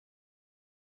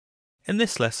In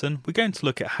this lesson, we're going to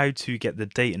look at how to get the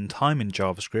date and time in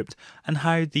JavaScript and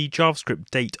how the JavaScript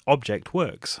Date Object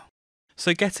works.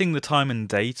 So getting the time and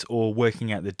date, or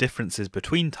working out the differences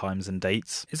between times and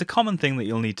dates, is a common thing that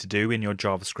you'll need to do in your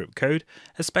JavaScript code,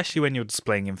 especially when you're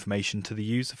displaying information to the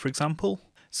user, for example.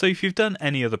 So if you've done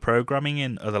any other programming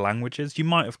in other languages, you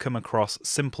might have come across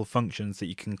simple functions that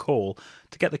you can call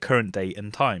to get the current date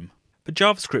and time. But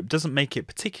JavaScript doesn't make it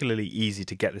particularly easy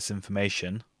to get this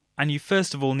information, and you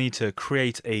first of all need to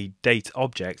create a date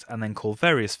object and then call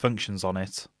various functions on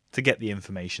it to get the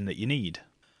information that you need.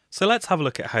 So let's have a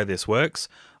look at how this works.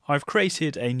 I've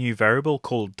created a new variable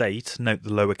called date, note the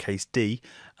lowercase d,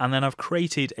 and then I've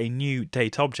created a new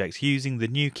date object using the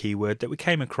new keyword that we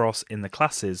came across in the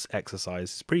classes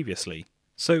exercises previously.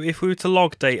 So if we were to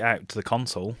log date out to the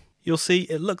console, you'll see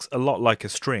it looks a lot like a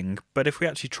string, but if we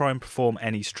actually try and perform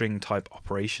any string type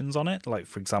operations on it, like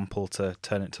for example to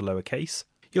turn it to lowercase,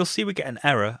 you'll see we get an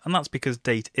error, and that's because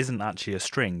date isn't actually a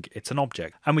string, it's an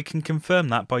object, and we can confirm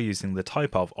that by using the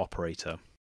typeOf operator.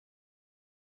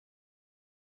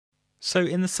 So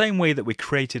in the same way that we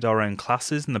created our own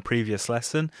classes in the previous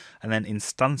lesson and then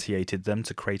instantiated them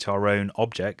to create our own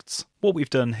objects, what we've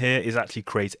done here is actually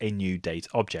create a new date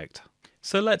object.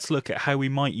 So let's look at how we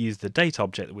might use the date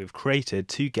object that we've created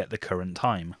to get the current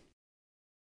time.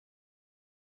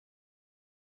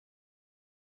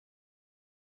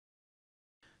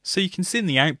 So you can see in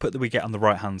the output that we get on the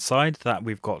right hand side that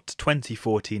we've got 20,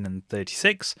 14 and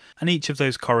 36, and each of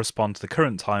those correspond to the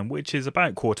current time, which is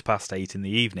about 8:15 in the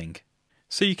evening.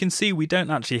 So you can see we don't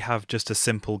actually have just a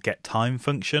simple getTime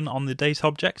function on the date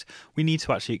object. We need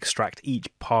to actually extract each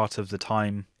part of the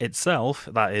time itself,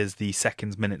 that is the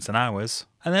seconds, minutes and hours.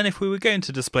 And then if we were going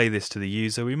to display this to the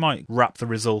user, we might wrap the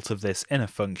result of this in a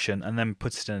function and then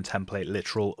put it in a template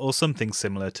literal or something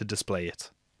similar to display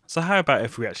it. So how about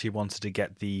if we actually wanted to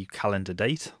get the calendar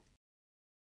date?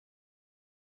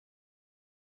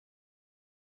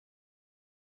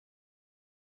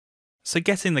 So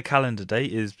getting the calendar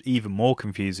date is even more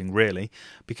confusing really,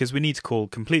 because we need to call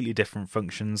completely different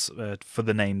functions for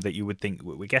the name that you would think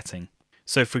we're getting.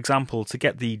 So for example, to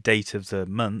get the date of the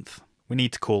month, we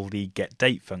need to call the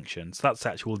getDate function, so that's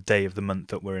the actual day of the month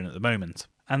that we're in at the moment.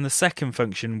 And the second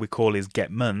function we call is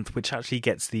getMonth, which actually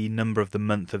gets the number of the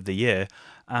month of the year,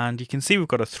 and you can see we've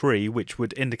got a 3 which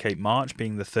would indicate March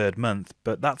being the third month,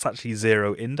 but that's actually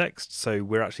 0 indexed, so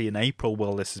we're actually in April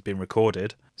while this has been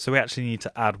recorded, so we actually need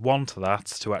to add 1 to that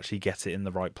to actually get it in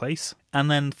the right place.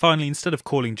 And then finally, instead of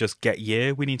calling just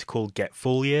getYear, we need to call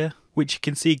getFullYear, which you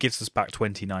can see gives us back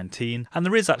 2019, and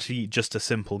there is actually just a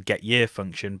simple getYear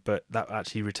function, but that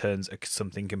actually returns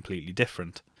something completely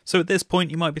different. So at this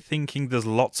point you might be thinking there's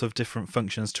lots of different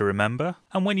functions to remember,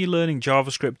 and when you're learning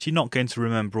JavaScript you're not going to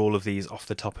remember all of these off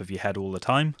the top of your head all the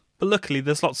time. But luckily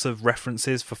there's lots of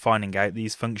references for finding out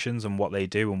these functions and what they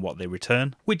do and what they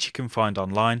return, which you can find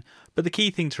online, but the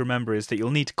key thing to remember is that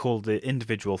you'll need to call the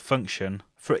individual function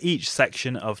for each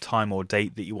section of time or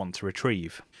date that you want to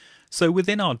retrieve. So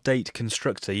within our date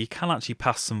constructor you can actually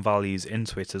pass some values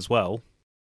into it as well.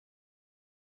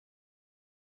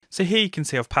 So here you can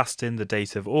see I've passed in the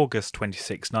date of August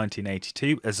 26,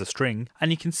 1982 as a string, and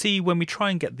you can see when we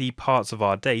try and get the parts of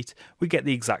our date, we get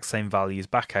the exact same values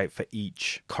back out for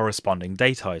each corresponding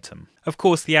date item. Of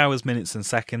course the hours, minutes and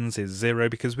seconds is 0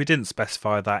 because we didn't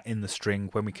specify that in the string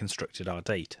when we constructed our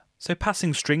date. So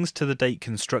passing strings to the date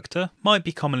constructor might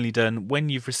be commonly done when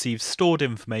you've received stored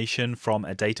information from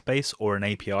a database or an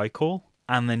API call,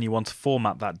 and then you want to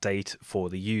format that date for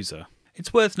the user.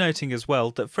 It's worth noting as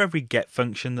well that for every get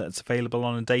function that's available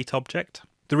on a date object,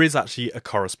 there is actually a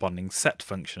corresponding set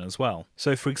function as well.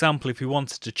 So for example, if we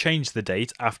wanted to change the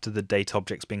date after the date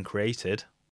object's been created,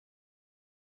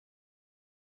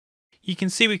 you can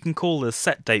see we can call the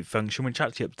setDate function, which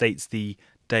actually updates the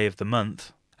day of the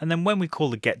month, and then when we call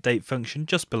the getDate function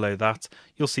just below that,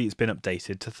 you'll see it's been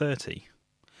updated to 30.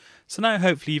 So now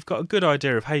hopefully you've got a good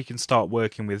idea of how you can start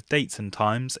working with dates and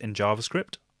times in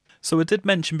JavaScript. So I did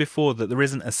mention before that there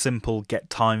isn't a simple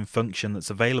getTime function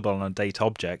that's available on a date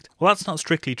object. Well, that's not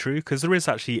strictly true because there is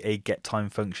actually a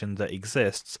getTime function that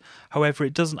exists. However,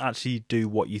 it doesn't actually do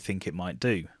what you think it might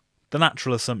do. The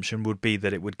natural assumption would be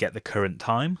that it would get the current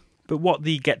time, but what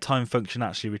the getTime function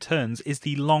actually returns is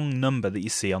the long number that you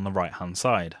see on the right hand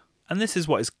side. And this is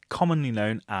what is commonly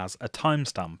known as a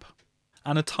timestamp.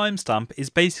 And a timestamp is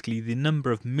basically the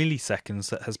number of milliseconds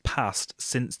that has passed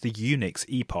since the Unix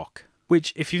epoch,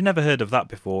 which, if you've never heard of that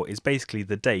before, is basically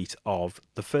the date of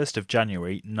the 1st of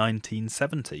January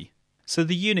 1970. So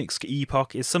the Unix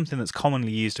epoch is something that's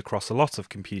commonly used across a lot of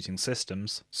computing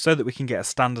systems, so that we can get a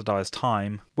standardized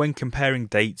time when comparing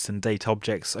dates and date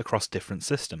objects across different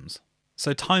systems.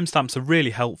 So timestamps are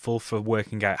really helpful for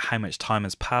working out how much time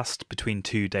has passed between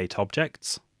two date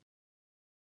objects.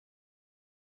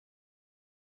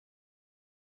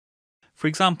 For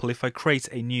example, if I create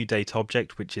a new date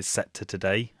object which is set to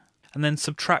today, and then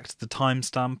subtract the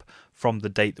timestamp from the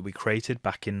date that we created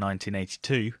back in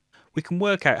 1982, we can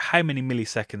work out how many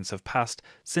milliseconds have passed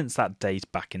since that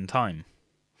date back in time.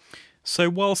 So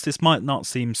whilst this might not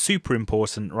seem super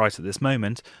important right at this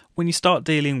moment, when you start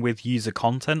dealing with user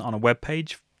content on a web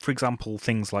page, for example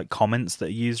things like comments that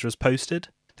a user has posted,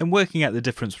 then working out the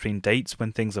difference between dates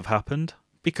when things have happened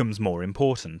becomes more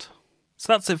important.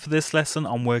 So that's it for this lesson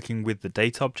on working with the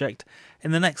date object.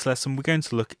 In the next lesson we're going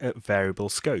to look at variable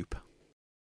scope.